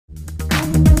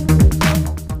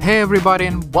Hey everybody,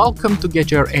 and welcome to Get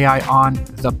Your AI On,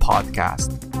 the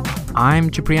podcast.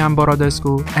 I'm Ciprian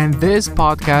Borodescu, and this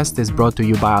podcast is brought to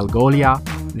you by Algolia,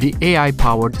 the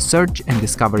AI-powered search and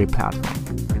discovery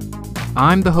platform.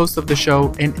 I'm the host of the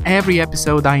show. In every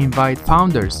episode, I invite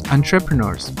founders,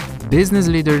 entrepreneurs, business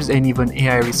leaders, and even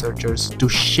AI researchers to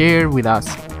share with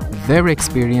us their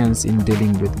experience in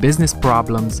dealing with business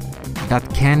problems that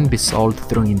can be solved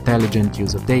through intelligent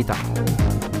use of data.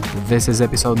 This is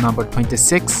episode number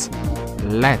 26.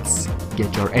 Let's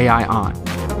get your AI on.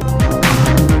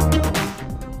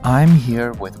 I'm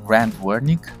here with Grant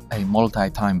Wernick, a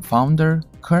multi-time founder,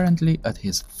 currently at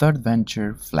his third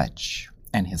venture, Fletch,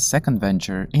 and his second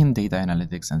venture in data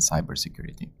analytics and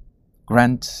cybersecurity.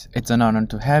 Grant, it's an honor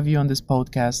to have you on this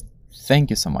podcast. Thank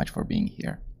you so much for being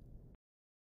here.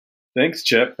 Thanks,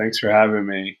 Chip. Thanks for having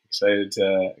me. Excited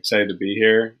to be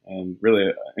here and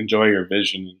really enjoy your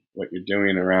vision and what you're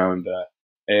doing around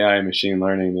AI and machine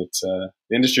learning. It's the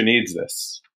industry needs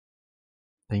this.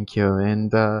 Thank you.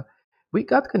 And we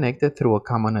got connected through a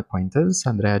common acquaintance,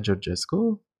 Andreea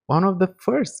Georgescu, one of the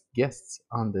first guests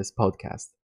on this podcast,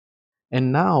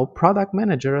 and now product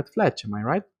manager at Fletch. Am I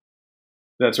right?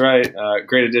 That's right.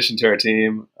 Great addition to our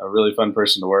team. A really fun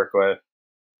person to work with.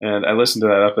 And I listened to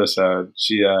that episode.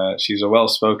 She's a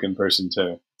well-spoken person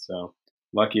too. So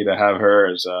lucky to have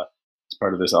her as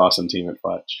part of this awesome team at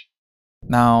Fletch.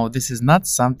 Now, this is not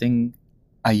something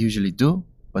I usually do,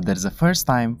 but there's a first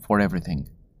time for everything.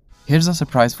 Here's a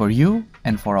surprise for you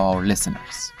and for our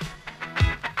listeners.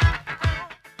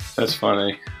 That's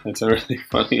funny. That's a really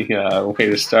funny way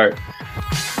to start.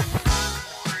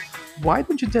 Why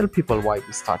don't you tell people why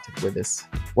we started with this?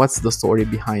 What's the story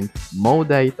behind Mo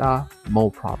Data, Mo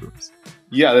Problems?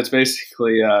 Yeah, that's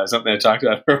basically something I talked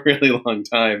about for a really long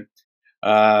time.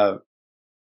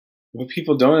 What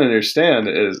people don't understand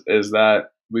is that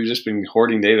we've just been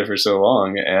hoarding data for so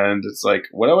long, and it's like,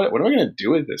 what am I going to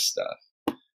do with this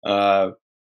stuff?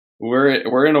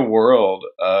 We're in a world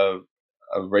of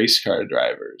race car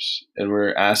drivers, and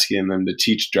we're asking them to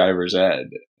teach driver's ed,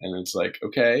 and it's like,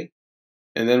 okay.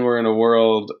 And then we're in a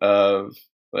world of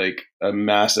like a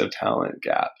massive talent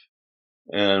gap.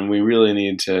 And we really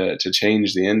need to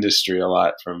change the industry a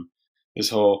lot from this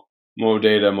whole more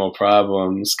data, more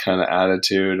problems kind of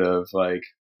attitude of like,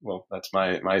 well, that's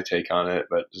my take on it,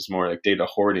 but just more like data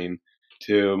hoarding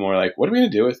to more like, what are we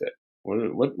going to do with it?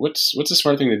 What's the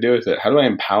smart thing to do with it? How do I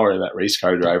empower that race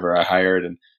car driver I hired?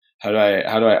 And how do I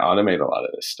automate a lot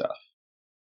of this stuff?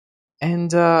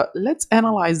 And let's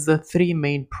analyze the three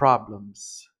main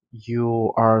problems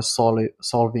you are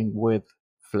solving with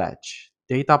Fletch.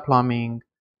 Data plumbing,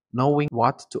 knowing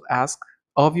what to ask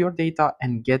of your data,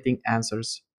 and getting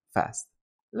answers fast.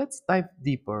 Let's dive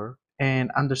deeper and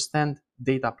understand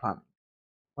data plumbing.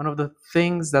 One of the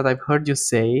things that I've heard you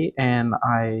say, and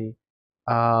I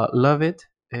love it,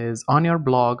 is on your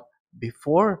blog,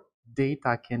 before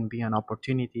data can be an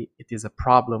opportunity, it is a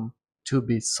problem to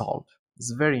be solved.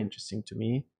 It's very interesting to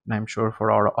me, and I'm sure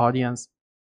for our audience.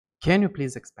 Can you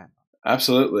please expand?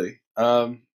 Absolutely.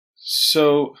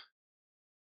 So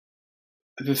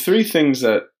the three things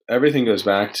that everything goes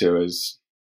back to is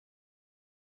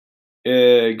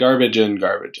garbage in,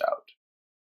 garbage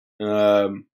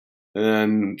out.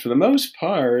 And for the most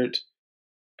part,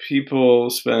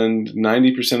 people spend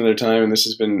 90% of their time, and this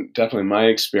has been definitely my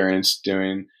experience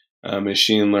doing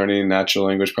machine learning, natural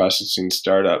language processing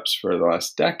startups for the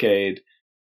last decade,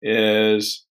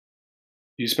 is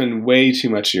you spend way too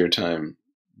much of your time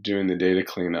doing the data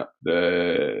cleanup,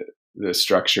 the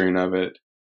structuring of it,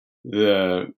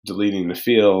 the deleting the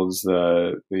fields,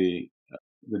 the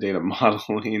data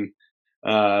modeling,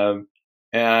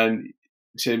 and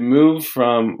to move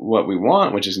from what we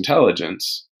want, which is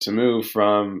intelligence, to move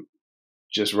from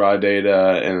just raw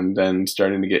data and then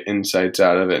starting to get insights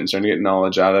out of it and starting to get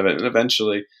knowledge out of it, and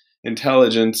eventually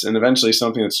intelligence, and eventually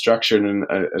something that's structured in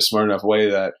a smart enough way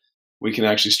that we can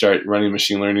actually start running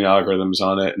machine learning algorithms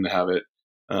on it and have it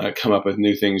come up with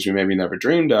new things we maybe never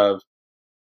dreamed of.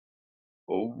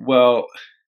 Well,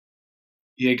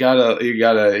 you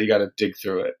gotta dig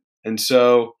through it. And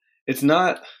so it's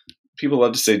not, people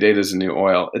love to say data is the new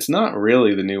oil. It's not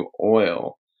really the new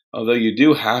oil, although you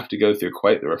do have to go through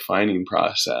quite the refining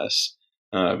process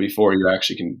before you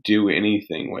actually can do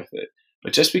anything with it.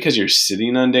 But just because you're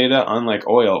sitting on data, unlike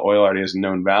oil already has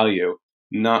known value.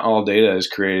 Not all data is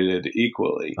created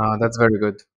equally. That's very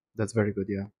good. That's very good.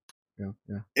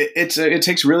 Yeah. It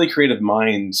takes really creative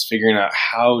minds figuring out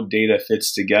how data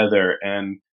fits together,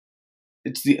 and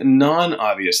it's the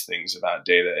non-obvious things about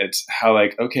data. It's how,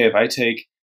 like, okay, if I take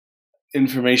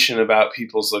information about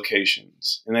people's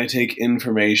locations and I take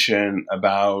information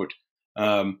about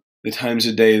the times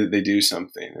a day that they do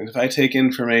something. And if I take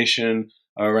information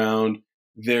around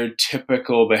their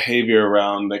typical behavior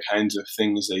around the kinds of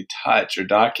things they touch or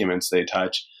documents they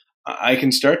touch, I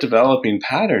can start developing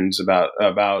patterns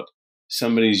about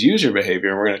somebody's user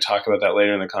behavior. We're going to talk about that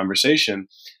later in the conversation.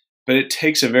 But it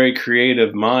takes a very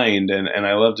creative mind, and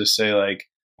I love to say, like,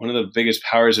 one of the biggest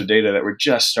powers of data that we're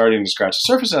just starting to scratch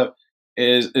the surface of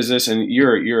is this, and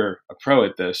you're a pro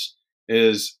at this,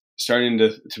 is starting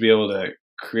to be able to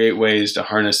create ways to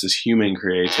harness this human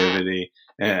creativity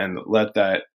and let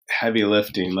that heavy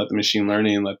lifting, let the machine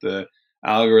learning, let the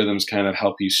algorithms kind of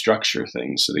help you structure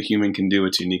things so the human can do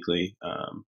what's uniquely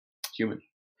human.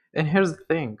 And here's the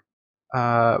thing,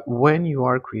 when you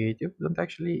are creative, you don't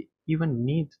actually even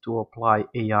need to apply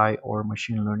AI or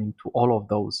machine learning to all of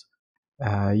those.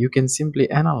 You can simply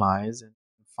analyze and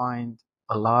find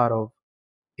a lot of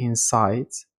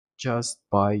insights just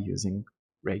by using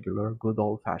regular, good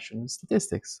old fashioned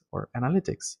statistics or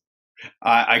analytics.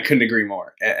 I couldn't agree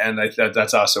more. And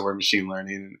that's also where machine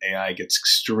learning and AI gets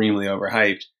extremely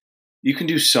overhyped. You can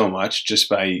do so much just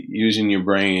by using your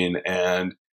brain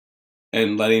and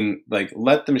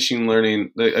let the machine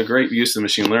learning, a great use of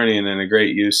machine learning and a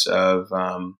great use of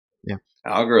Yeah.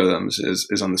 algorithms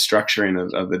is on the structuring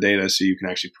of the data, so you can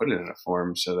actually put it in a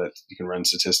form so that you can run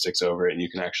statistics over it and you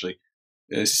can actually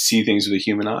see things with a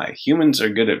human eye. Humans are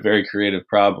good at very creative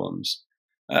problems.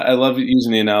 I love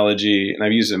using the analogy, and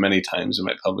I've used it many times in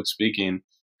my public speaking,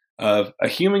 of a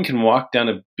human can walk down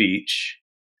a beach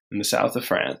in the south of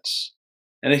France,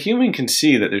 and a human can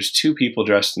see that there's two people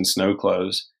dressed in snow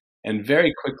clothes, and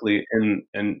very quickly, in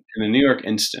a New York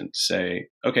instant, say,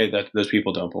 okay, that those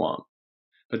people don't belong.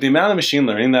 But the amount of machine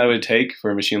learning that it would take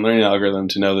for a machine learning algorithm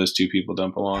to know those two people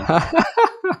don't belong,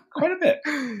 quite a bit.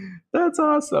 That's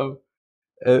awesome.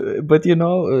 But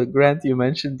Grant, you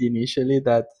mentioned initially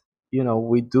that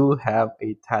we do have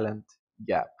a talent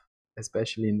gap,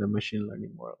 especially in the machine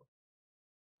learning world.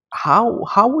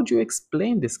 How would you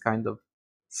explain this kind of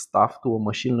stuff to a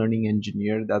machine learning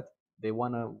engineer that they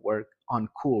want to work on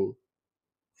cool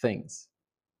things?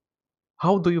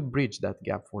 How do you bridge that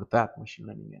gap for that machine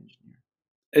learning engineer?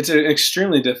 It's an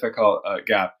extremely difficult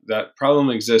gap. That problem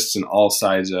exists in all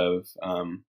sides of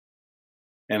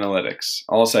analytics,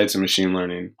 all sides of machine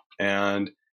learning.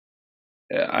 And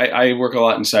I work a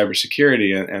lot in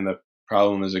cybersecurity, and the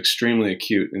problem is extremely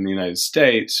acute in the United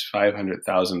States,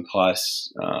 500,000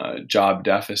 plus job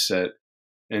deficit.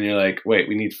 And you're like, wait,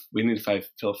 we need to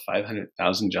fill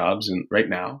 500,000 jobs right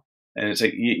now, and it's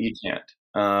like you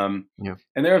can't. Yeah.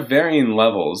 And there are varying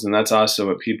levels, and that's also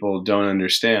what people don't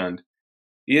understand.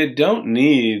 You don't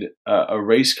need a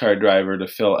race car driver to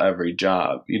fill every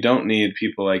job. You don't need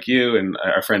people like you and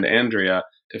our friend Andrea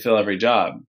to fill every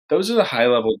job. Those are the high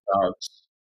level jobs.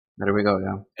 There we go.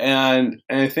 Yeah. And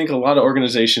I think a lot of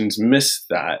organizations miss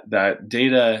that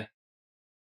data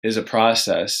is a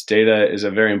process. Data is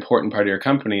a very important part of your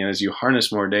company. And as you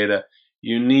harness more data,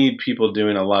 you need people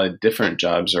doing a lot of different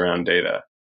jobs around data.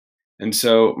 And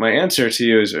so my answer to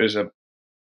you is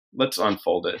let's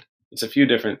unfold it. It's a few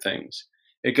different things.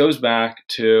 It goes back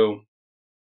to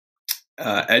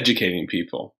educating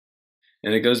people.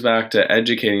 And it goes back to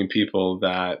educating people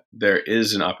that there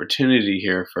is an opportunity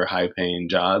here for high paying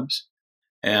jobs.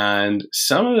 And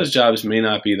some of those jobs may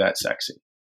not be that sexy.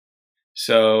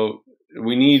 So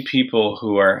we need people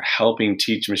who are helping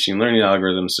teach machine learning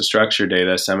algorithms to structure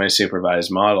data, semi-supervised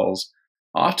models.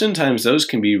 Oftentimes those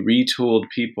can be retooled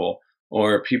people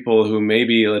or people who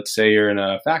maybe, let's say you're in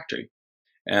a factory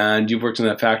and you've worked in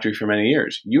that factory for many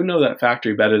years. You know that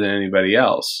factory better than anybody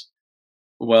else.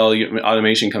 Well,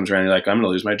 automation comes around, you're like, I'm going to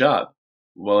lose my job.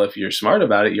 Well, if you're smart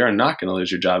about it, you're not going to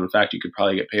lose your job. In fact, you could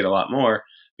probably get paid a lot more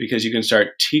because you can start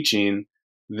teaching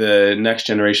the next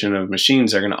generation of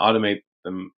machines that are going to automate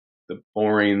the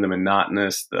boring, the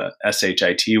monotonous, the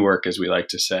SHIT work, as we like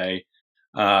to say.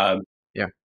 Yeah.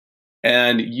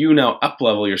 And you now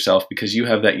up-level yourself because you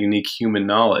have that unique human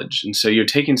knowledge. And so you're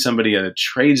taking somebody at a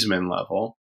tradesman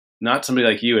level, not somebody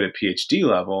like you at a PhD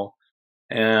level,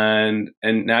 and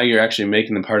now you're actually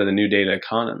making them part of the new data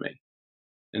economy.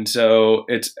 And so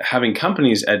it's having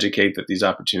companies educate that these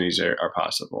opportunities are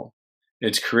possible.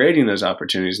 It's creating those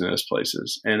opportunities in those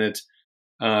places, and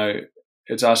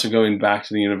it's also going back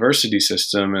to the university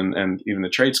system and even the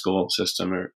trade school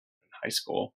system or high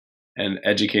school, and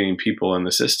educating people in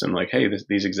the system like, hey,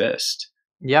 these exist.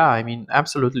 Yeah, I mean,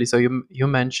 absolutely. So you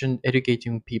mentioned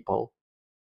educating people.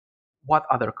 What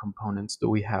other components do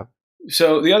we have?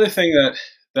 So the other thing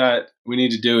that we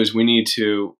need to do is we need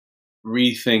to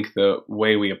rethink the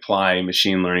way we apply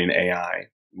machine learning AI.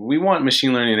 We want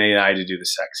machine learning AI to do the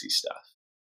sexy stuff,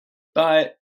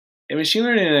 but in machine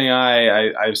learning and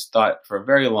AI, I've thought for a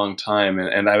very long time,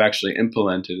 and I've actually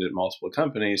implemented it at multiple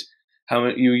companies, how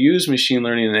you use machine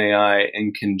learning and AI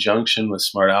in conjunction with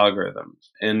smart algorithms,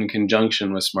 in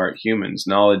conjunction with smart humans,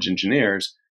 knowledge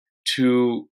engineers,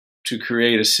 to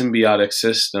create a symbiotic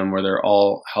system where they're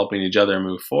all helping each other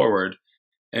move forward.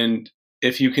 And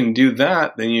if you can do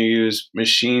that, then you use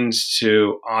machines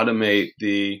to automate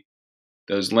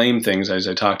those lame things, as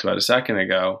I talked about a second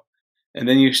ago. And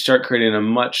then you start creating a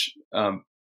much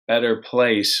better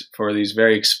place for these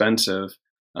very expensive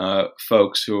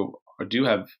folks who do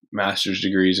have master's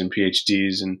degrees and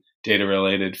PhDs in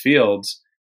data-related fields,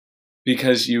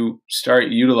 because you start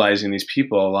utilizing these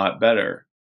people a lot better.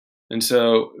 And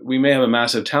so we may have a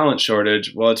massive talent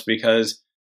shortage. Well, it's because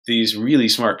these really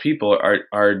smart people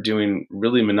are doing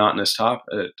really monotonous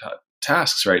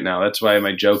tasks right now. That's why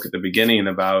my joke at the beginning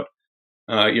about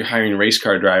you're hiring race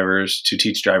car drivers to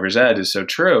teach driver's ed is so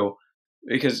true,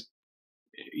 because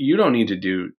you don't need to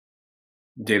do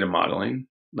data modeling.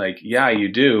 Like, yeah,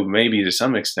 you do, maybe to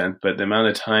some extent, but the amount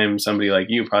of time somebody like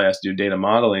you probably has to do data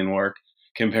modeling work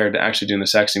compared to actually doing the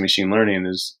sexy machine learning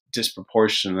is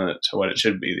disproportionate to what it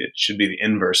should be. It should be the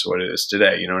inverse of what it is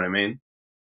today. You know what I mean?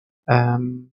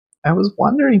 I was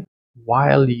wondering,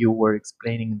 while you were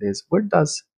explaining this, where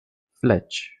does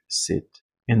Fletch sit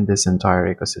in this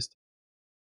entire ecosystem?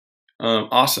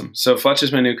 Awesome. So Fletch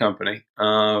is my new company.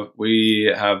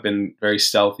 We have been very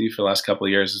stealthy for the last couple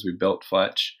of years as we built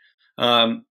Fletch.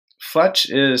 Fletch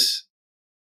is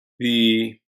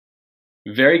the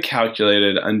very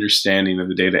calculated understanding of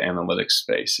the data analytics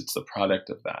space. It's the product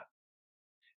of that.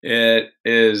 It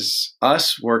is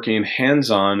us working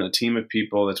hands-on, a team of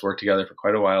people that's worked together for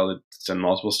quite a while, that's done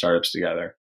multiple startups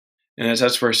together. And it's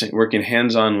us working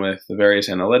hands-on with the various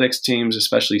analytics teams,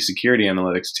 especially security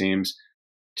analytics teams,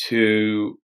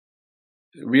 to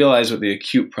realize what the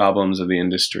acute problems of the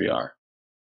industry are.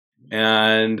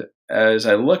 And as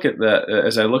I looked at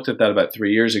that about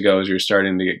 3 years ago, as we were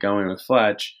starting to get going with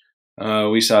Fletch,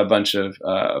 we saw a bunch of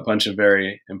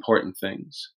very important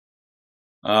things.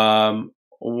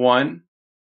 One,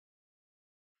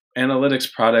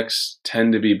 analytics products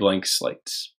tend to be blank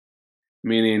slates,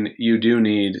 meaning you do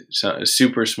need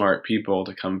super smart people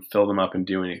to come fill them up and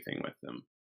do anything with them.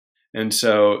 And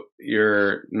so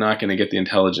you're not going to get the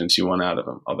intelligence you want out of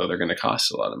them, although they're going to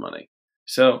cost a lot of money.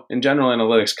 So in general,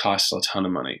 analytics costs a ton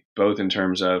of money, both in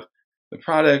terms of the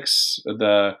products,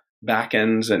 the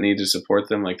backends that need to support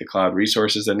them, like the cloud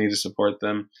resources that need to support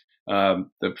them, the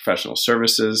professional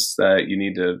services that you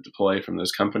need to deploy from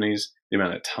those companies, the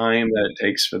amount of time that it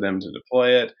takes for them to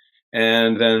deploy it,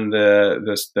 and then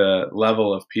the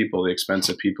level of people, the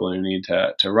expensive people who need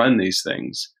to run these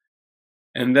things.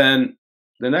 And then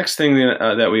the next thing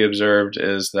that we observed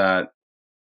is that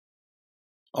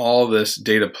all this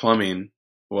data plumbing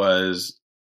was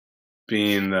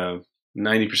being 90%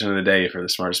 of the day for the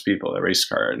smartest people, the race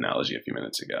car analogy a few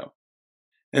minutes ago.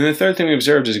 And the third thing we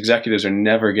observed is executives are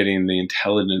never getting the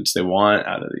intelligence they want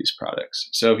out of these products.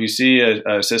 So if you see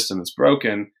a system that's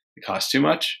broken, it costs too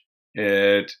much,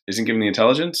 it isn't giving the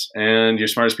intelligence, and your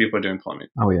smartest people are doing plumbing.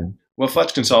 Oh, yeah. Well,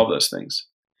 Fletch can solve those things.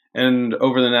 And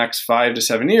over the next 5 to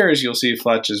 7 years, you'll see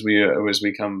Fletch as we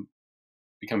become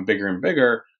bigger and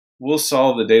bigger, we'll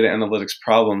solve the data analytics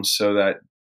problems so that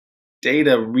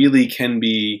data really can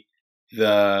be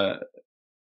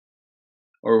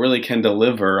really can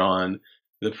deliver on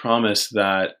the promise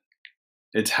that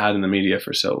it's had in the media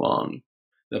for so long,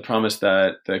 the promise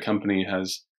that the company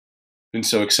has been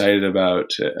so excited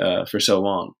about for so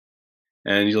long.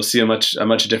 And you'll see a much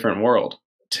different world.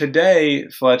 Today,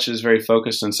 Fletch is very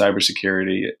focused on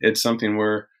cybersecurity. It's something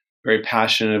we're very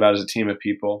passionate about as a team of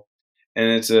people. And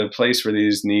it's a place where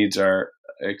these needs are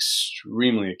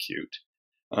extremely acute.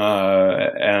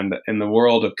 And in the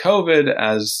world of COVID,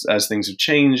 as things have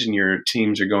changed and your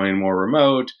teams are going more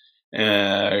remote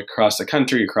across the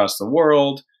country, across the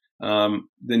world, the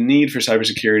need for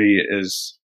cybersecurity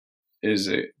is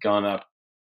gone up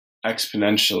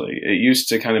exponentially. It used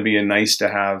to kind of be a nice to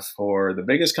have for the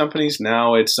biggest companies.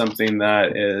 Now it's something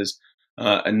that is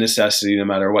a necessity no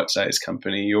matter what size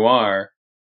company you are.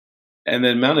 And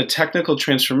the amount of technical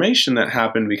transformation that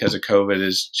happened because of COVID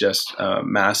is just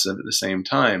massive at the same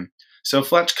time. So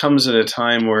Fletch comes at a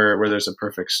time where there's a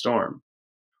perfect storm.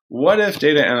 What if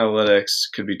data analytics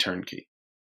could be turnkey?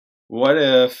 What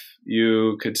if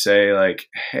you could say, like,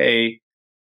 hey,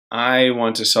 I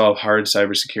want to solve hard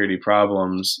cybersecurity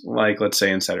problems, like, let's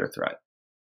say, insider threat.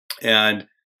 And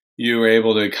you were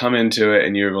able to come into it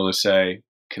and you're able to say,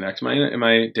 connect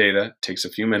my data, takes a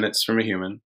few minutes from a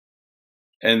human,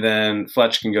 and then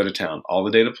Fletch can go to town. All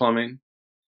the data plumbing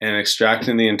and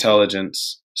extracting the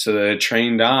intelligence so that a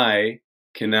trained eye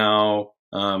can now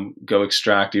go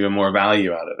extract even more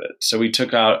value out of it. So we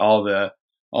took out all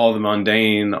the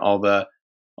mundane, all the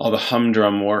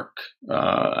humdrum work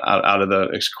out of the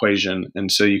equation,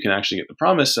 and so you can actually get the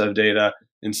promise of data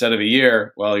instead of a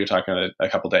year. Well, you're talking a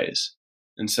couple days,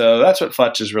 and so that's what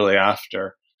Fletch is really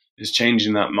after, is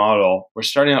changing that model. We're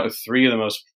starting out with three of the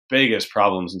most biggest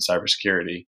problems in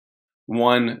cybersecurity.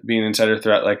 One being insider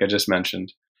threat, like I just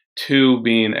mentioned. Two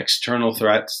being external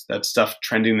threats, that stuff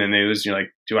trending in the news. You're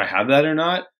like, do I have that or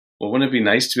not? Well, wouldn't it be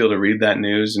nice to be able to read that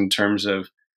news in terms of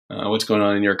what's going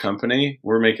on in your company?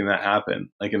 We're making that happen,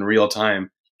 like in real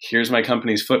time. Here's my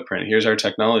company's footprint. Here's our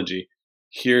technology.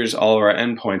 Here's all of our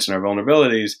endpoints and our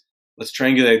vulnerabilities. Let's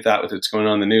triangulate that with what's going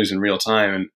on in the news in real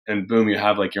time, and boom, you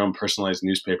have like your own personalized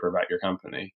newspaper about your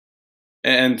company.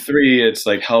 And three, it's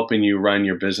like helping you run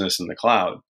your business in the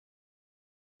cloud.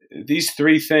 These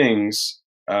three things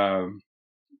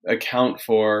account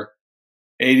for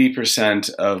 80%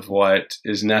 of what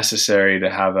is necessary to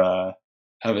have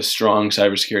a strong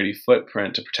cybersecurity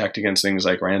footprint to protect against things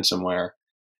like ransomware.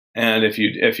 And if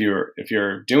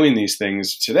you're doing these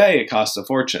things today, it costs a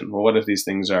fortune. Well, what if these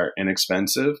things are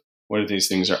inexpensive? What if these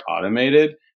things are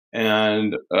automated?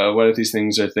 And what if these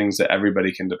things are things that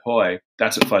everybody can deploy?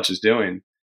 That's what Fletch is doing.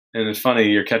 And it's funny,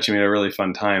 you're catching me at a really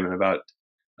fun time. In about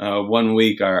 1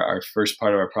 week, our first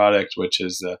part of our product, which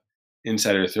is the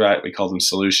insider threat, we call them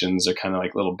solutions. They're kind of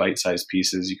like little bite-sized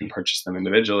pieces. You can purchase them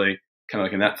individually, kind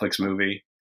of like a Netflix movie.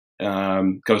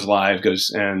 Goes live,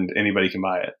 and anybody can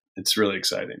buy it. It's really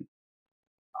exciting.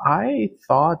 I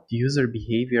thought user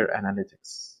behavior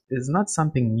analytics is not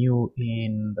something new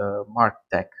in the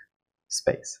MarTech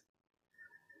space,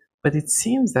 but it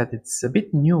seems that it's a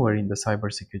bit newer in the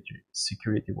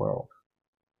cybersecurity world.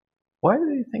 Why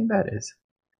do you think that is?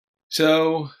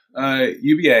 So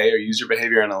UBA, or user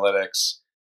behavior analytics,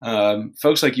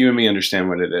 folks like you and me understand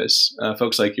what it is.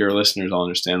 Folks like your listeners all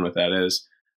understand what that is.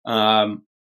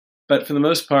 But for the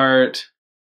most part,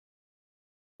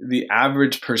 the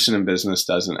average person in business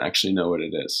doesn't actually know what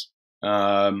it is.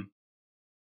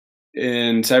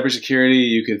 In cybersecurity,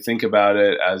 you could think about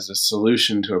it as a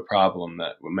solution to a problem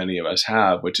that many of us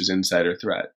have, which is insider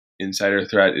threat. Insider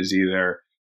threat is either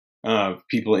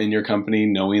people in your company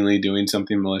knowingly doing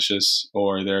something malicious,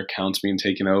 or their accounts being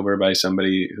taken over by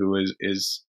somebody who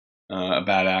is a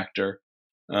bad actor,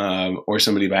 or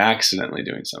somebody by accidentally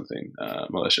doing something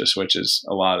malicious, which is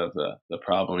a lot of the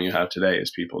problem you have today, is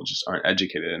people just aren't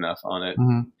educated enough on it.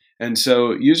 Mm-hmm. And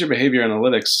so user behavior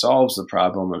analytics solves the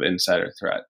problem of insider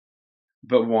threat.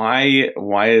 But why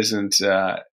isn't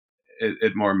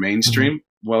it more mainstream?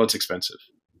 Mm-hmm. Well, it's expensive.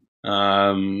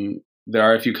 There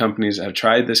are a few companies that have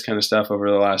tried this kind of stuff over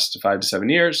the last 5 to 7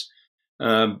 years,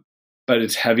 but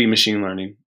it's heavy machine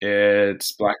learning.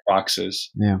 It's black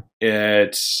boxes. Yeah.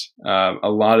 It's a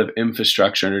lot of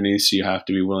infrastructure underneath, so you have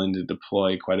to be willing to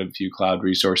deploy quite a few cloud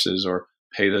resources or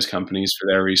pay those companies for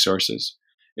their resources.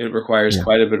 It requires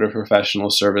quite a bit of professional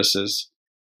services.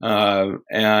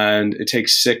 And it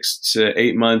takes 6 to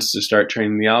 8 months to start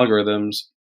training the algorithms,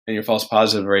 and your false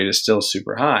positive rate is still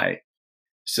super high.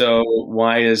 So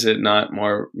why is it not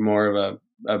more of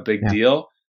a big deal?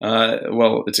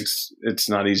 Well, it's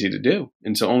not easy to do,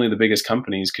 and so only the biggest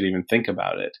companies could even think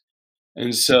about it.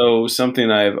 And so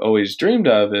something I've always dreamed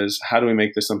of is, how do we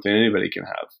make this something anybody can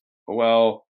have?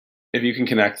 Well, if you can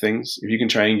connect things, if you can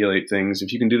triangulate things,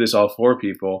 if you can do this all for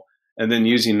people, and then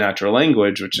using natural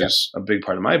language, which is a big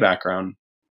part of my background,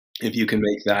 if you can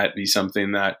make that be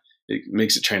something that it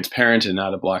makes it transparent and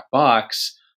not a black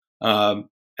box,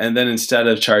 and then instead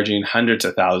of charging hundreds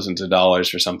of thousands of dollars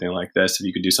for something like this, if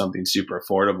you could do something super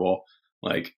affordable,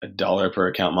 like $1 per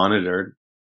account monitored,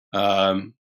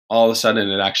 all of a sudden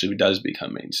it actually does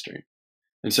become mainstream.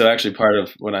 And so actually part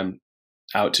of what I'm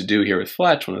out to do here with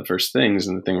Fletch, one of the first things,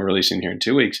 and the thing we're releasing here in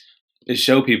 2 weeks, is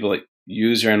show people that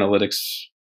user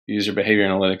behavior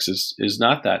analytics is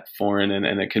not that foreign,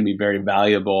 and it can be very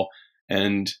valuable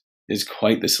and is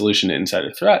quite the solution to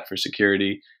insider threat for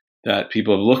security that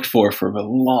people have looked for a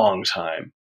long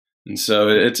time. And so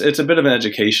it's a bit of an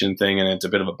education thing, and it's a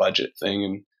bit of a budget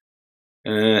thing,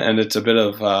 and it's a bit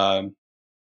of an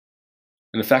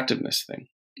effectiveness thing.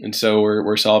 And so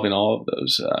we're solving all of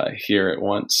those here at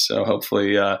once. So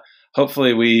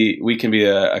hopefully we can be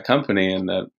a company, and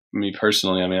me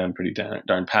personally, I mean, I'm pretty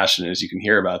darn passionate, as you can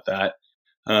hear about that,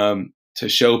 to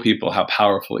show people how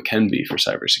powerful it can be for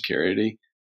cybersecurity.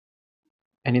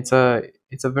 And it's a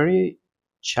very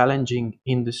challenging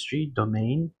industry,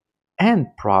 domain, and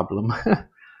problem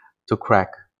to crack.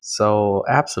 So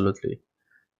absolutely.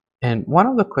 And one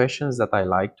of the questions that I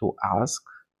like to ask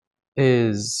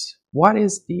is, what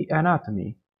is the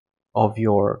anatomy of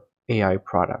your AI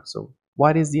product. So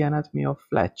what is the anatomy of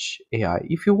Fletch AI?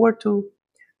 If you were to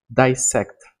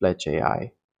dissect Fletch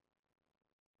AI,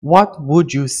 what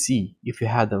would you see if you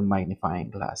had a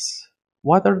magnifying glass?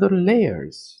 What are the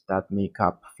layers that make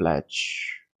up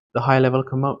Fletch? The high-level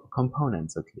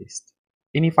components, at least.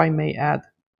 And if I may add,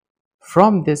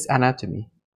 from this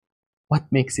anatomy, what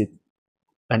makes it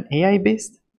an AI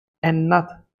based and not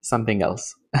something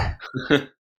else?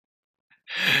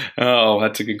 Oh,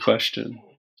 that's a good question.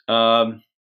 Um,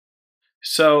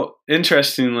 so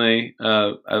interestingly,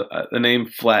 the name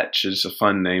Fletch is a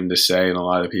fun name to say, and a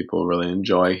lot of people really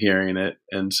enjoy hearing it.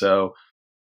 And so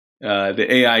the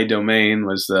AI domain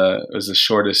was the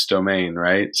shortest domain,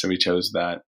 right? So we chose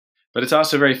that. But it's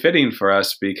also very fitting for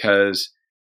us because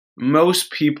most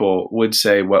people would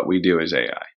say what we do is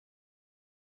AI.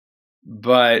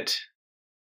 But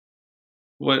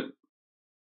what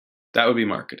that would be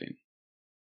marketing.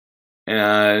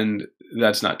 And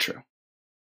that's not true.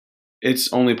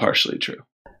 It's only partially true.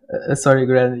 Sorry,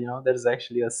 Grant, there's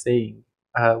actually a saying.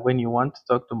 When you want to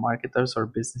talk to marketers or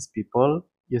business people,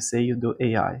 you say you do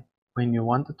AI. When you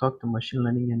want to talk to machine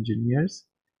learning engineers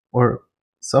or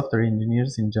software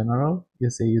engineers in general,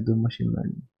 you say you do machine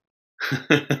learning.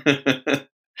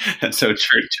 That's so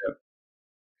true, Chip.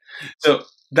 So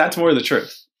that's more the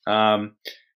truth.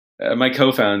 My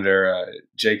co-founder,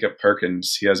 Jacob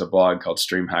Perkins, he has a blog called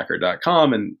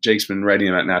streamhacker.com, and Jake's been writing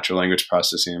about natural language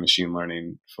processing and machine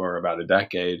learning for about a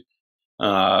decade.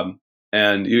 And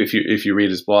if you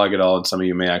read his blog at all, and some of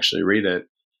you may actually read it,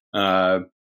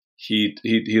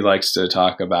 he likes to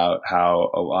talk about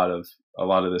how a lot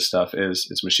of this stuff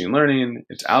it's machine learning,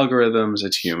 it's algorithms,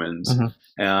 it's humans,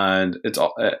 and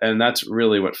and that's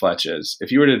really what Fletch is.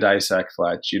 If you were to dissect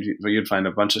Fletch, you'd find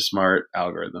a bunch of smart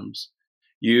algorithms.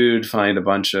 You'd find a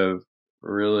bunch of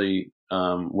really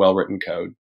well written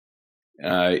code.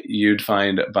 You'd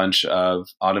find a bunch of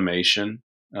automation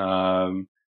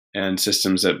and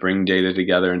systems that bring data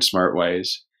together in smart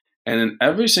ways. And in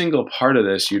every single part of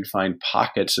this, you'd find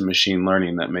pockets of machine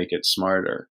learning that make it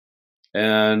smarter.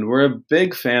 And we're a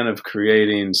big fan of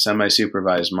creating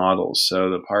semi-supervised models.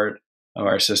 So the part of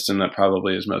our system that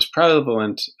probably is most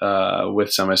prevalent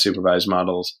with semi-supervised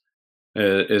models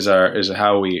is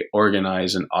how we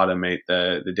organize and automate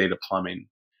the data plumbing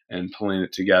and pulling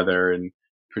it together and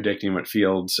predicting what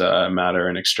fields matter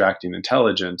and extracting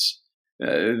intelligence.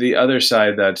 The other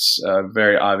side that's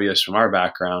very obvious from our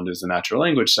background is the natural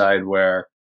language side, where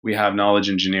we have knowledge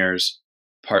engineers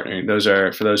partnering.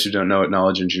 For those who don't know what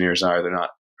knowledge engineers are, they're not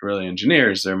really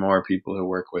engineers. They're more people who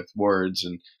work with words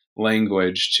and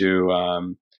language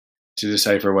to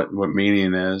decipher what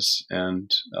meaning is. And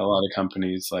a lot of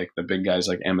companies, like the big guys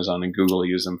like Amazon and Google,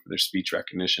 use them for their speech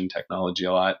recognition technology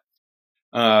a lot.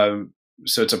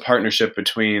 So it's a partnership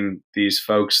between these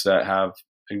folks that have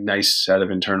a nice set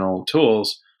of internal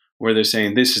tools where they're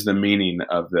saying, this is the meaning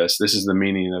of this. This is the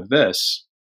meaning of this.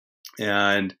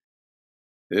 And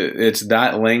it's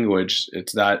that language,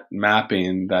 it's that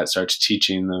mapping that starts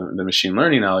teaching the machine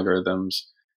learning algorithms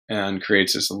and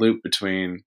creates this loop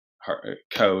between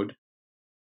code,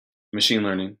 machine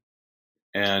learning,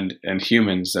 and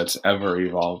humans that's ever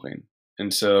evolving.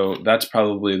 And so that's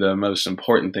probably the most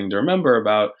important thing to remember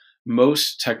about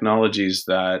most technologies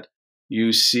that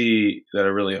you see that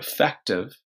are really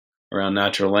effective around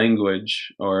natural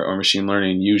language or machine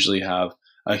learning usually have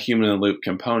a human in the loop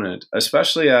component,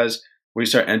 especially as we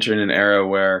start entering an era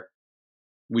where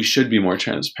we should be more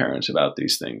transparent about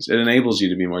these things. It enables you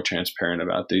to be more transparent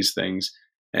about these things,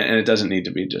 and it doesn't need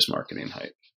to be just marketing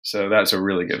hype. So that's a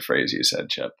really good phrase you said,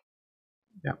 Chip.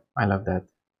 Yeah, I love that.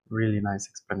 Really nice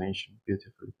explanation.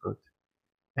 Beautifully put.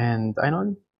 And I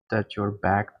know that you're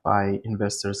backed by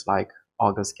investors like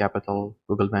August Capital,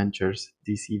 Google Ventures,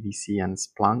 DCVC, and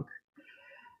Splunk.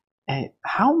 And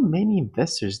how many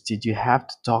investors did you have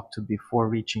to talk to before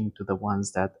reaching to the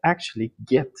ones that actually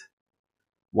get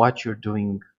what you're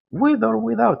doing with or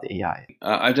without AI?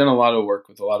 I've done a lot of work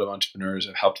with a lot of entrepreneurs.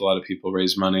 I've helped a lot of people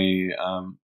raise money.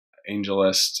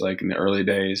 AngelList, like in the early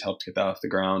days, helped get that off the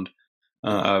ground.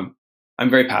 I'm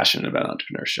very passionate about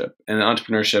entrepreneurship, and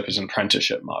entrepreneurship is an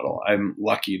apprenticeship model. I'm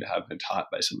lucky to have been taught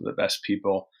by some of the best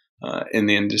people in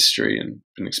the industry and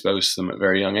been exposed to them at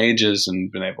very young ages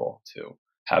and been able to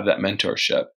have that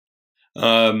mentorship.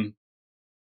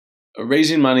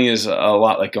 Raising money is a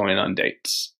lot like going on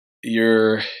dates.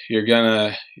 You're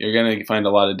gonna find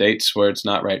a lot of dates where it's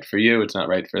not right for you, it's not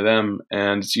right for them,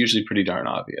 and it's usually pretty darn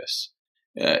obvious.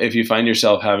 If you find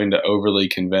yourself having to overly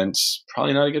convince,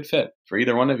 probably not a good fit for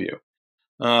either one of you.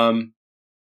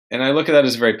 And I look at that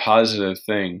as a very positive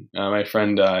thing. My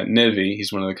friend Nivi,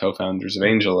 he's one of the co-founders of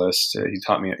AngelList. He's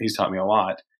taught me a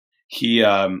lot. he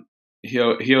he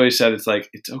always said it's like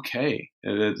it's okay.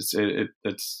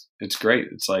 It's great.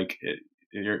 It's like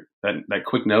that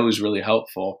quick no is really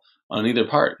helpful on either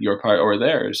part, your part or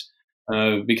theirs,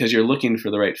 because you're looking for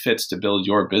the right fits to build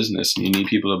your business, and you need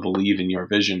people to believe in your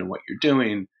vision and what you're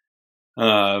doing.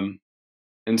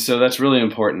 And so that's really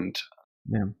important.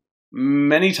 Yeah.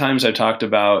 Many times I've talked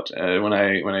about when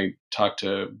I talk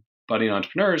to budding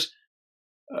entrepreneurs.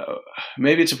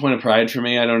 Maybe it's a point of pride for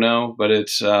me. I don't know, but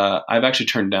it's I've actually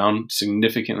turned down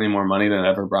significantly more money than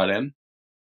I've ever brought in,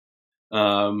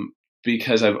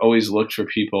 because I've always looked for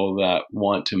people that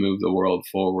want to move the world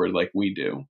forward like we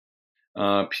do.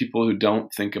 People who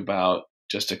don't think about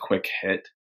just a quick hit.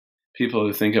 People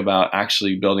who think about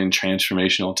actually building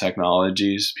transformational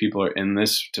technologies. People are in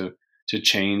this to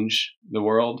change the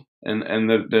world, and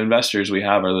the investors we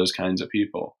have are those kinds of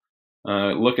people.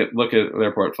 Look at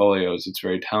their portfolios; it's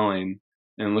very telling.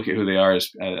 And look at who they are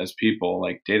as people.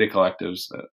 Like Data Collectives,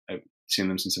 I've seen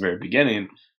them since the very beginning.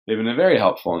 They've been a very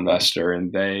helpful investor,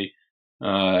 and they've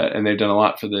done a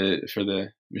lot for the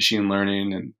machine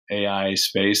learning and AI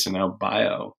space, and now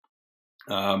bio.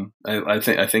 I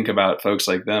think about folks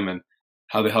like them and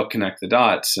how they help connect the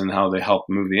dots and how they help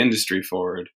move the industry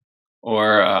forward.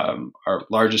 Or our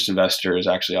largest investor is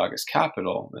actually August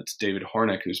Capital. That's David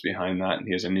Hornick who's behind that, and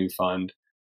he has a new fund,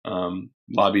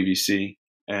 Lobby VC,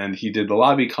 and he did the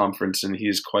Lobby conference, and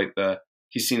he's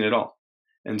seen it all.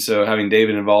 And so having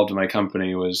David involved in my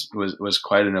company was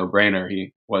quite a no-brainer.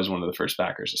 He was one of the first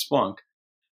backers of Splunk.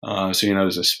 So he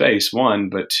knows the space, one,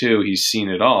 but two, he's seen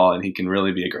it all, and he can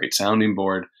really be a great sounding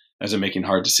board as I'm making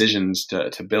hard decisions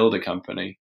to build a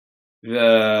company.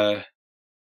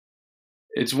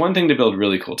 It's one thing to build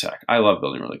really cool tech. I love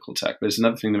building really cool tech, but it's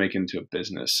another thing to make it into a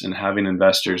business, and having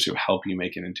investors who help you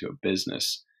make it into a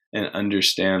business and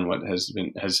understand what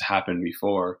has happened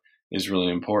before is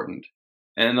really important.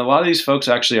 And a lot of these folks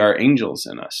actually are angels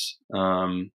in us.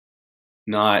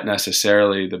 Not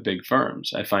necessarily the big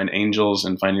firms. I find angels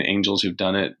and finding angels who've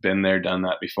done it, been there, done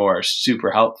that before are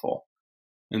super helpful.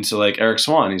 And so like Eric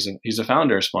Swan, he's a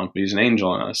founder of Splunk, but he's an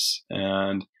angel in us,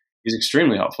 and he's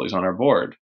extremely helpful. He's on our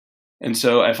board. And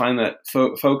so I find that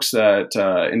folks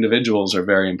that individuals are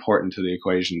very important to the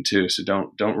equation too. So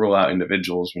don't rule out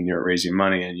individuals when you're raising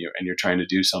money and you're trying to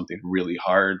do something really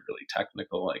hard, really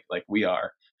technical, like we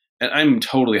are. And I'm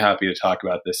totally happy to talk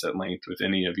about this at length with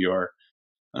any of your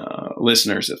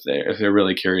listeners if they're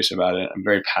really curious about it. I'm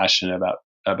very passionate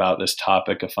about this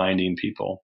topic of finding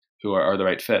people who are the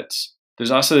right fits. There's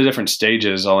also the different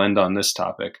stages. I'll end on this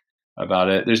topic about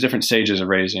it. There's different stages of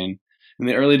raising. In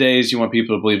the early days, you want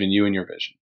people to believe in you and your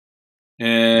vision.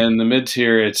 And the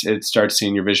mid-tier, it starts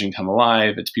seeing your vision come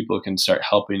alive. It's people who can start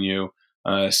helping you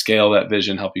scale that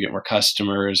vision, help you get more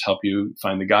customers, help you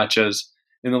find the gotchas.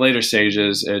 In the later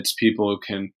stages, it's people who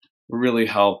can really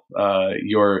help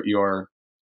your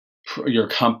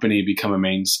company become a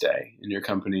mainstay, and your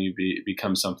company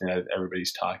become something that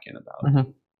everybody's talking about.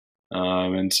 Mm-hmm.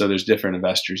 And so there's different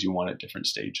investors you want at different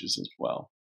stages as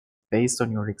well. Based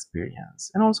on your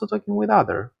experience and also talking with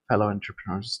other fellow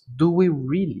entrepreneurs, do we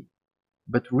really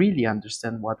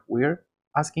understand what we're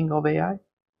asking of AI,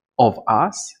 of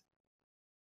us?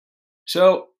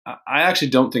 So I actually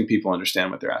don't think people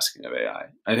understand what they're asking of AI.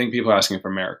 I think people are asking for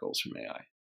miracles from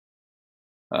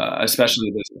AI,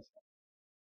 especially business.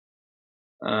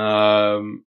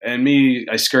 And me,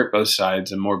 I skirt both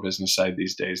sides. I'm more business side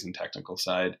these days than technical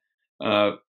side.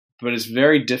 But it's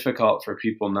very difficult for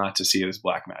people not to see it as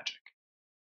black magic.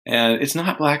 And it's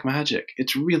not black magic.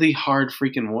 It's really hard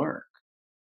freaking work.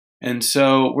 And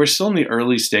so we're still in the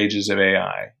early stages of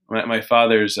AI. My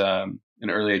father's an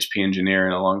early HP engineer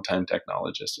and a longtime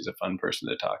technologist. He's a fun person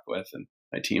to talk with, and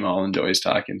my team all enjoys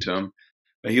talking to him.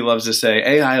 But he loves to say,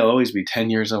 AI will always be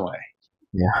 10 years away.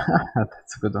 Yeah,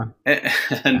 that's a good one.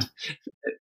 And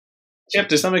Chip,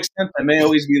 to some extent, that may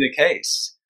always be the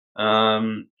case.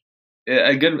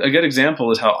 A good example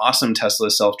is how awesome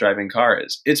Tesla's self-driving car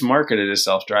is. It's marketed as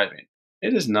self-driving.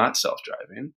 It is not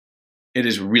self-driving. It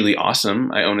is really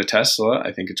awesome. I own a Tesla.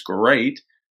 I think it's great.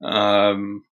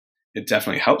 It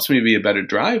definitely helps me be a better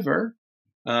driver.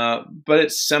 But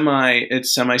it's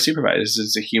semi-supervised.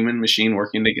 It's a human machine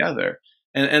working together.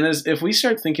 And if we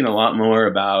start thinking a lot more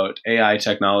about AI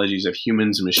technologies of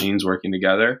humans and machines working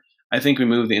together, I think we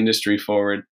move the industry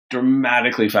forward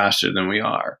dramatically faster than we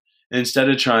are. Instead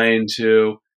of trying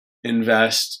to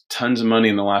invest tons of money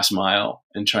in the last mile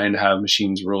and trying to have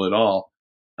machines rule it all,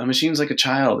 a machine's like a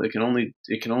child. It can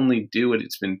only do what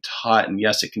it's been taught, and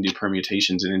yes, it can do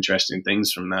permutations and interesting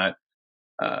things from that.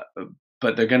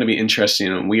 But they're going to be interesting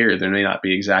and weird. They may not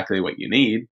be exactly what you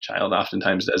need. Child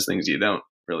oftentimes does things you don't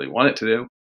really want it to do.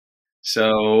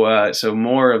 So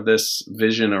more of this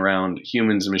vision around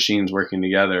humans and machines working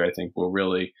together, I think, will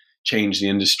really change the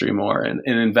industry more, and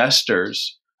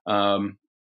investors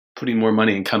putting more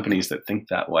money in companies that think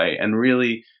that way, and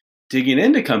really digging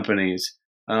into companies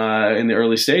in the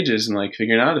early stages and like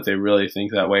figuring out if they really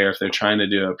think that way or if they're trying to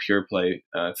do a pure play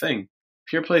thing.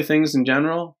 Pure play things in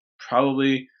general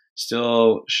probably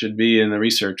still should be in the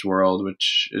research world,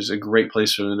 which is a great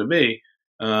place for them to be.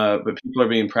 But people are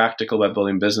being practical about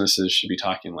building businesses should be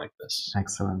talking like this.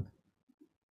 Excellent.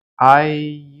 I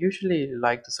usually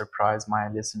like to surprise my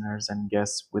listeners and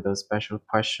guests with a special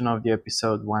question of the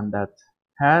episode, one that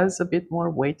has a bit more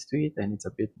weight to it and it's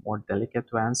a bit more delicate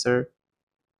to answer.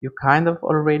 You kind of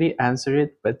already answered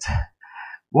it, but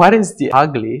what is the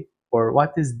ugly or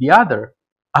what is the other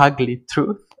ugly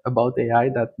truth about AI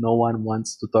that no one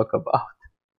wants to talk about?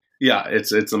 Yeah,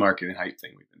 it's the marketing hype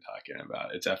thing we've been talking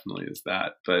about. It definitely is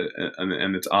that, but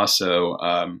and it's also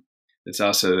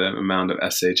the amount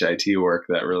of shit work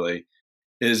that really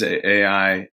is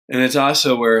AI, and it's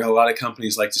also where a lot of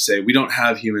companies like to say we don't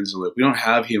have humans in the loop, we don't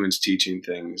have humans teaching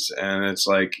things, and it's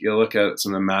like you look at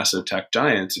some of the massive tech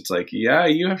giants. It's like, yeah,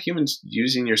 you have humans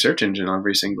using your search engine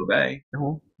every single day.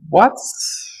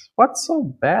 What's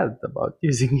so bad about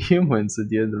using humans at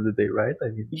the end of the day, right? I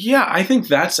mean, Yeah, I think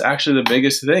that's actually the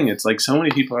biggest thing. It's like so many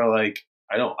people are like,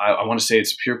 I want to say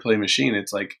it's a pure play machine.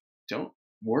 It's like, don't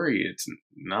worry, it's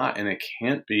not, and it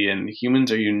can't be. And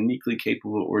humans are uniquely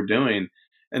capable of what we're doing.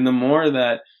 And the more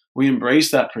that we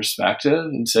embrace that perspective,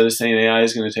 instead of saying AI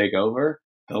is going to take over,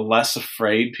 the less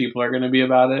afraid people are going to be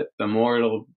about it, the more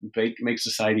it'll make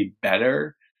society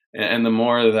better. And the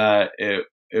more that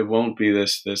it won't be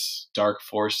this dark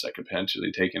force that could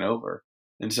potentially take it over.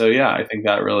 And so, yeah, I think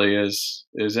that really is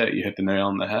it. You hit the nail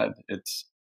on the head. It's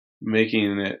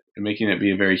making it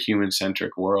be a very human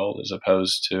centric world, as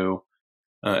opposed to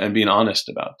and being honest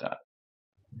about that,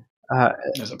 uh,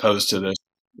 as opposed to this.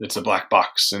 It's a black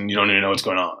box, and you don't even know what's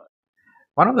going on.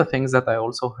 one of the things that I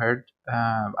also heard,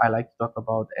 I like to talk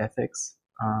about ethics,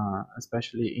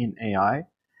 especially in AI.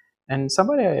 And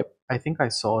somebody, I think I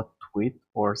saw a tweet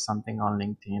or something on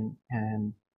LinkedIn,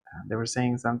 and they were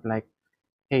saying something like,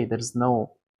 hey, there's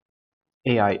no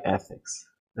AI ethics.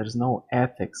 There's no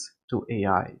ethics to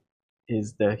AI.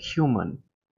 Is the human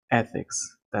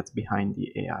ethics that's behind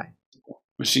the AI.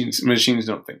 Machines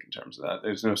don't think in terms of that.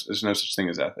 There's no such thing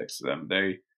as ethics to them.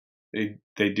 They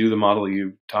do the model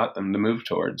you taught them to move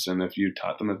towards, and if you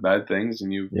taught them with bad things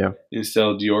and you Yeah.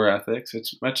 instilled your ethics,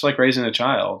 it's much like raising a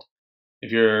child.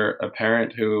 If you're a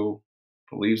parent who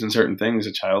believes in certain things,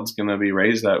 a child's going to be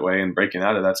raised that way, and breaking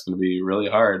out of that's going to be really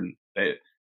hard. And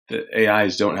the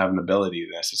AIs don't have an ability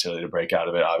necessarily to break out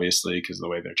of it, obviously, because of the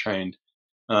way they're trained.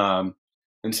 Um,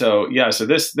 and so, yeah, so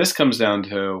this comes down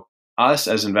to us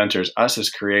as inventors, us as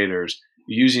creators,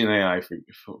 using AI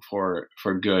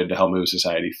for good to help move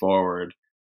society forward,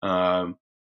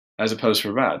 as opposed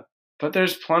for bad. But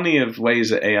there's plenty of ways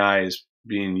that AI is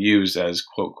being used as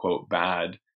quote quote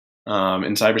bad.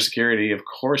 In cybersecurity, of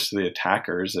course, the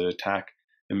attackers that attack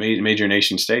the major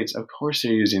nation states, of course,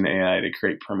 they're using AI to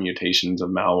create permutations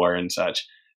of malware and such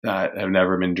that have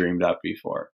never been dreamed up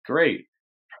before. Great.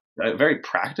 A very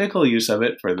practical use of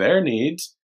it for their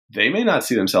needs. They may not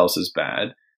see themselves as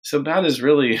bad. So bad is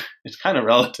really, it's kind of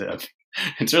relative.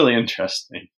 It's really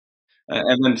interesting.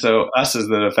 And then so us as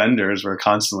the defenders, we're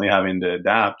constantly having to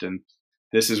adapt. And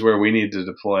this is where we need to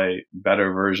deploy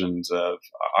better versions of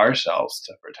ourselves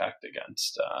to protect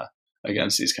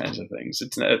against these kinds of things.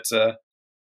 It's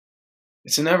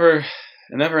a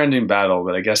never ending battle,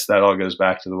 but I guess that all goes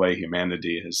back to the way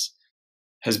humanity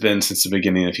has been since the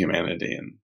beginning of humanity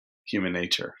and human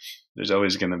nature. There's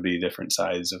always going to be different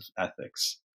sides of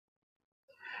ethics.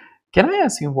 Can I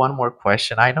ask you one more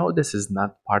question? I know this is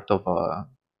not part of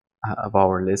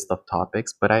our list of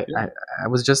topics, but Yeah. I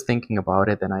was just thinking about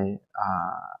it, and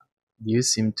you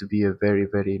seem to be a very,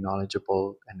 very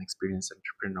knowledgeable and experienced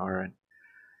entrepreneur. And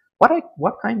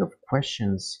what kind of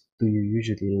questions do you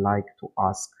usually like to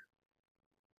ask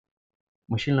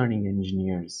machine learning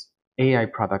engineers, AI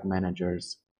product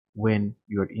managers when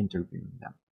you're interviewing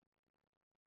them?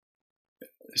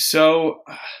 So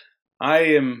I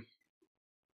am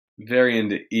very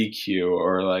into EQ,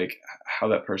 or like how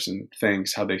that person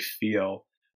thinks, how they feel.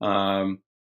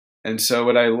 And so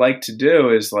what I like to do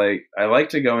is like I like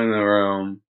to go in the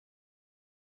room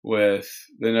with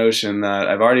the notion that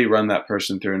I've already run that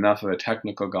person through enough of a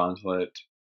technical gauntlet.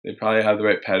 They probably have the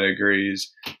right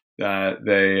pedigrees, that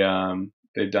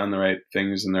they've done the right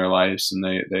things in their lives, and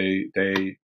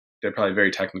they're probably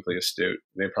very technically astute.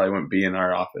 They probably wouldn't be in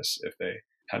our office if they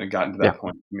hadn't gotten to Yeah. that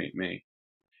point to meet me.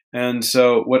 And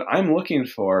so what I'm looking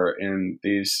for in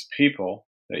these people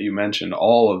that you mentioned,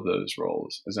 all of those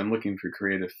roles, is I'm looking for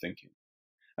creative thinking.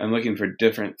 I'm looking for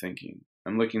different thinking.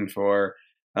 I'm looking for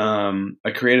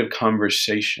a creative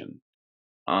conversation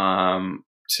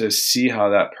to see how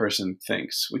that person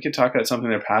thinks. We could talk about something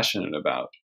they're passionate about.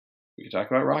 We could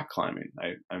talk about rock climbing.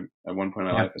 I'm at one point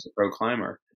in my life as a pro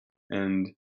climber, and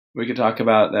we could talk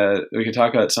about that. We could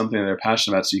talk about something they're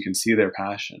passionate about, so you can see their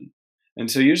passion. And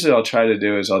so usually, I'll try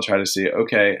to see,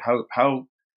 okay, how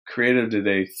creative do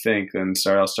they think? And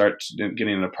I'll start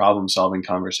getting in a problem solving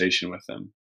conversation with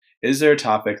them. Is there a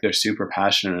topic they're super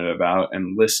passionate about,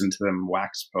 and listen to them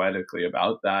wax poetically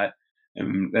about that?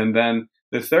 And then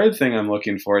the third thing I'm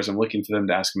looking for is I'm looking for them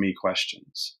to ask me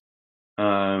questions.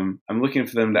 I'm looking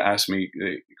for them to ask me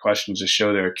questions to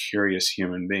show they're a curious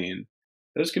human being.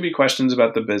 Those could be questions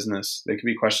about the business. They could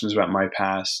be questions about my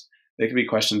past. They could be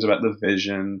questions about the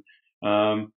vision.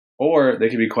 Or they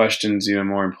could be questions, even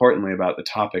more importantly, about the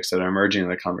topics that are emerging in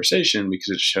the conversation, because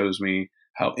it shows me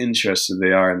how interested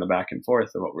they are in the back and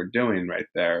forth of what we're doing right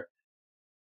there.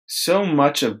 So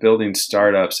much of building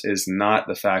startups is not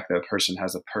the fact that a person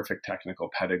has a perfect technical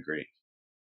pedigree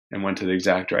and went to the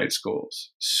exact right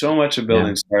schools. So much of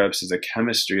building startups is a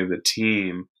chemistry of the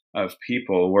team of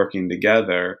people working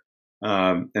together,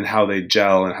 and how they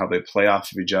gel and how they play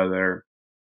off of each other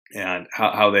and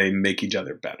how they make each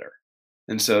other better.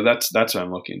 And so that's what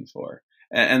I'm looking for.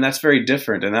 And that's very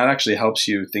different. And that actually helps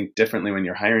you think differently when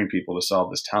you're hiring people to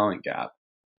solve this talent gap.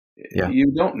 Yeah.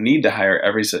 You don't need to hire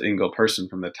every single person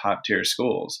from the top tier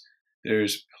schools.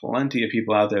 There's plenty of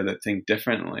people out there that think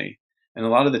differently. And a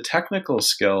lot of the technical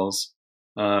skills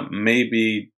may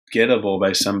be gettable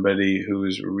by somebody who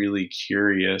is really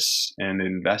curious and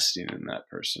investing in that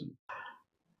person.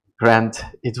 Grant,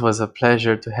 it was a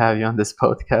pleasure to have you on this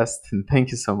podcast, and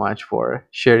thank you so much for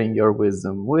sharing your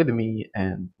wisdom with me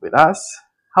and with us.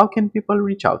 How can people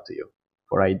reach out to you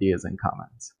for ideas and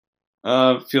comments?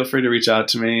 Feel free to reach out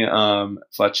to me,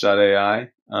 Fletch.ai,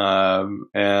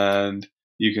 and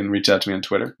you can reach out to me on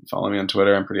Twitter. Follow me on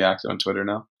Twitter. I'm pretty active on Twitter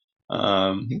now,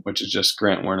 which is just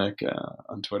Grant Wernick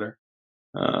on Twitter,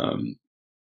 and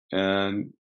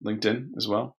LinkedIn as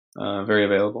well. Very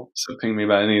available. So ping me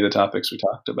about any of the topics we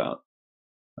talked about.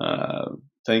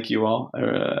 Thank you all.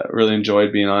 I really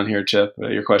enjoyed being on here, Chip.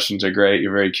 Your questions are great.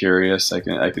 You're very curious. I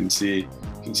can see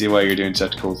why you're doing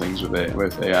such cool things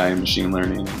with AI and machine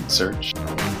learning and search.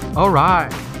 All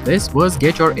right. This was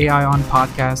Get Your AI On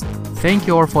podcast. Thank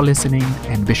you all for listening,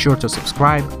 and be sure to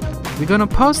subscribe. We're going to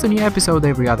post a new episode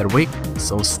every other week,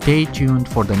 so stay tuned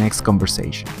for the next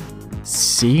conversation.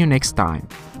 See you next time.